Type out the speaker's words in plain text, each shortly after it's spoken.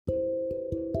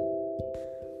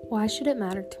Why should it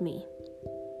matter to me?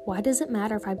 Why does it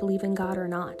matter if I believe in God or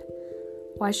not?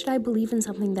 Why should I believe in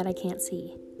something that I can't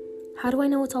see? How do I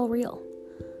know it's all real?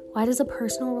 Why does a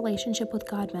personal relationship with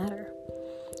God matter?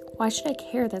 Why should I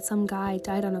care that some guy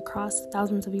died on a cross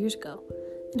thousands of years ago?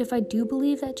 And if I do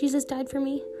believe that Jesus died for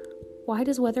me, why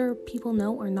does whether people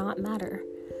know or not matter?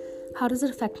 How does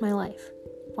it affect my life?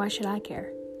 Why should I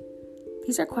care?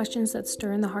 These are questions that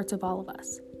stir in the hearts of all of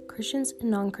us, Christians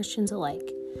and non-Christians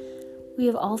alike. We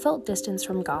have all felt distance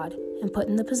from God and put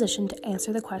in the position to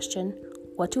answer the question,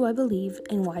 what do I believe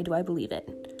and why do I believe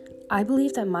it? I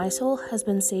believe that my soul has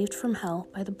been saved from hell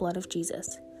by the blood of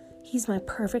Jesus. He's my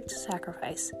perfect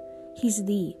sacrifice. He's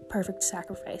the perfect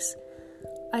sacrifice.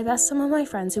 I've asked some of my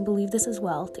friends who believe this as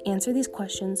well to answer these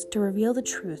questions to reveal the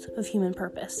truth of human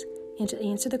purpose and to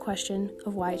answer the question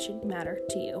of why it should matter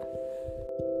to you.